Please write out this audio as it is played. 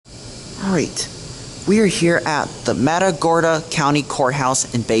Alright, we are here at the Matagorda County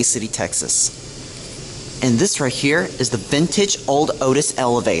Courthouse in Bay City, Texas. And this right here is the vintage old Otis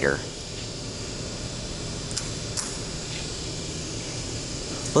elevator.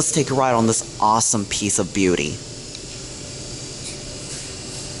 Let's take a ride on this awesome piece of beauty.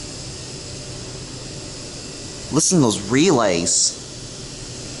 Listen to those relays.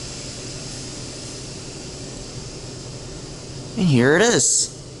 And here it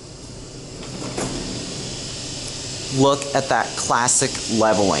is. Look at that classic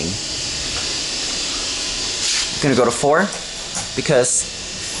leveling. I'm gonna go to 4 because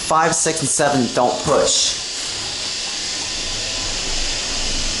 5, 6, and 7 don't push.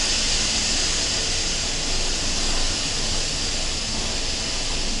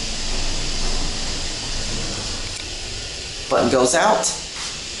 Button goes out.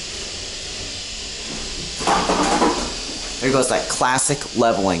 There goes that classic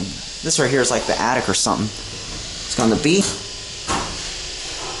leveling. This right here is like the attic or something. It's going to B.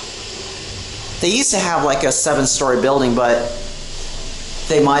 They used to have like a 7-story building, but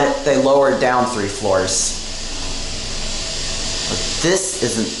they lowered down 3 floors. But this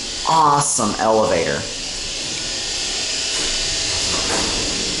is an awesome elevator.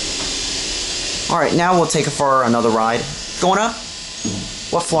 Alright, now we'll take it for another ride. Going up?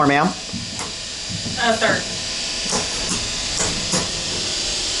 What floor, ma'am? 3rd.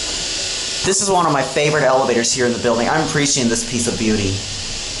 This is one of my favorite elevators here in the building. I'm appreciating this piece of beauty.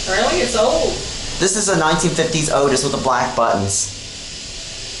 Really? It's old. This is a 1950s Otis with the black buttons.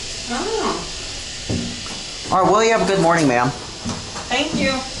 Oh. Alright, well, you have a good morning, ma'am. Thank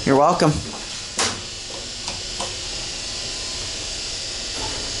you. You're welcome.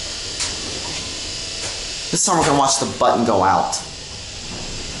 This time we're going to watch the button go out.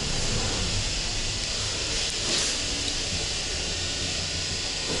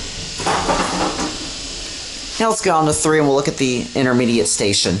 Now let's go on to 3 and we'll look at the intermediate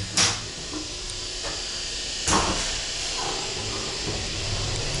station.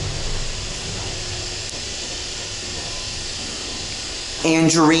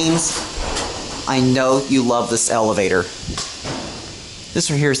 Angerenes, I know you love this elevator. This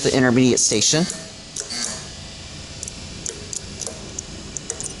right here is the intermediate station.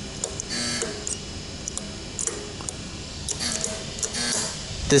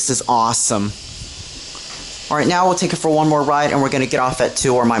 This is awesome. Alright, now we'll take it for one more ride and we're going to get off at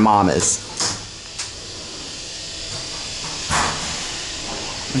 2 where my mom is.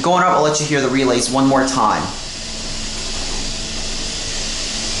 I'm going up, I'll let you hear the relays one more time.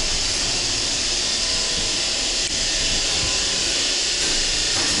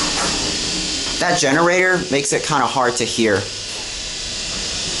 That generator makes it kind of hard to hear.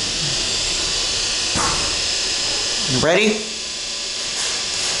 You ready?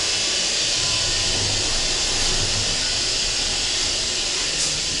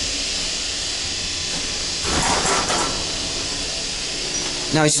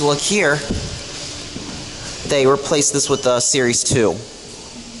 Now as you look here, they replaced this with the Series 2.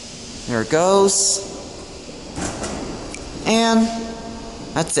 There it goes. And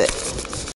that's it.